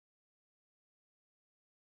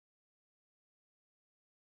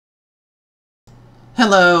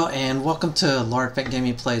Hello and welcome to Lord Fenton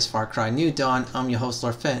Gaming Plays Far Cry New Dawn. I'm your host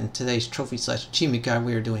Lord Fenton. Today's trophy / achievement guide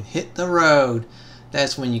we are doing Hit the Road.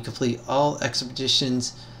 That's when you complete all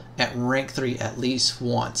expeditions at rank 3 at least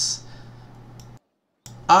once.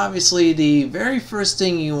 Obviously the very first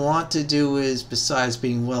thing you want to do is, besides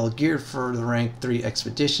being well geared for the rank 3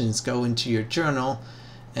 expeditions, go into your journal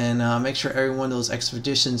and make sure every one of those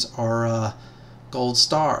expeditions are gold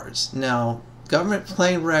stars. Now government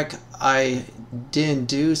plane wreck I didn't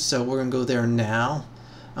do, so we're gonna go there now.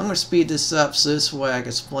 I'm gonna speed this up so this way I can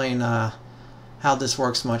explain how this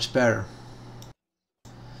works much better.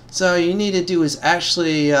 So you need to do is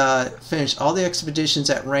actually finish all the expeditions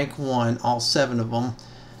at rank 1, all 7 of them,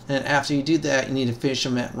 and after you do that you need to finish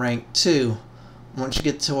them at rank 2. Once you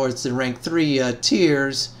get towards the rank 3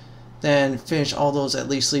 tiers, then finish all those at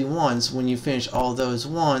least once. When you finish all those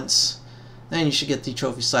once, then you should get the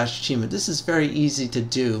trophy / achievement. This is very easy to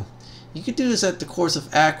do. You could do this at the course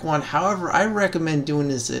of Act 1, however I recommend doing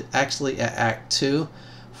this actually at Act 2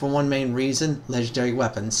 for one main reason: legendary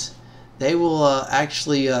weapons. They will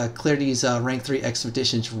actually clear these rank 3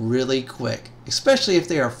 expeditions really quick, especially if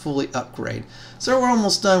they are fully upgraded. So we're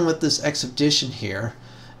almost done with this expedition here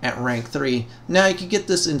at rank 3. Now you can get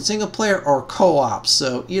this in single player or co-op,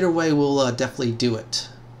 so either way we'll definitely do it.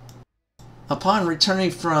 Upon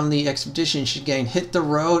returning from the expedition, you should gain Hit the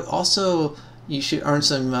Road. Also, you should earn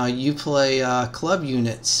some Ubisoft Club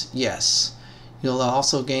units. Yes. You'll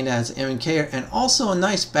also gain that as MK and also a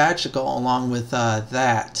nice badge to go along with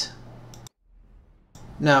that.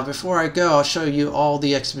 Now, before I go, I'll show you all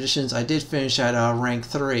the expeditions I did finish at rank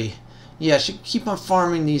 3. Yeah, I should keep on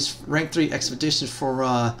farming these rank 3 expeditions for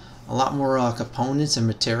a lot more components and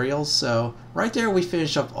materials. So, right there we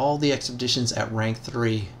finish up all the expeditions at rank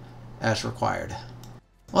 3. As required.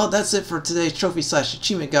 Well, that's it for today's trophy /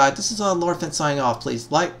 achievement guide. This is Lord Fenton signing off. Please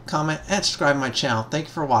like, comment, and subscribe to my channel. Thank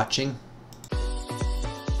you for watching.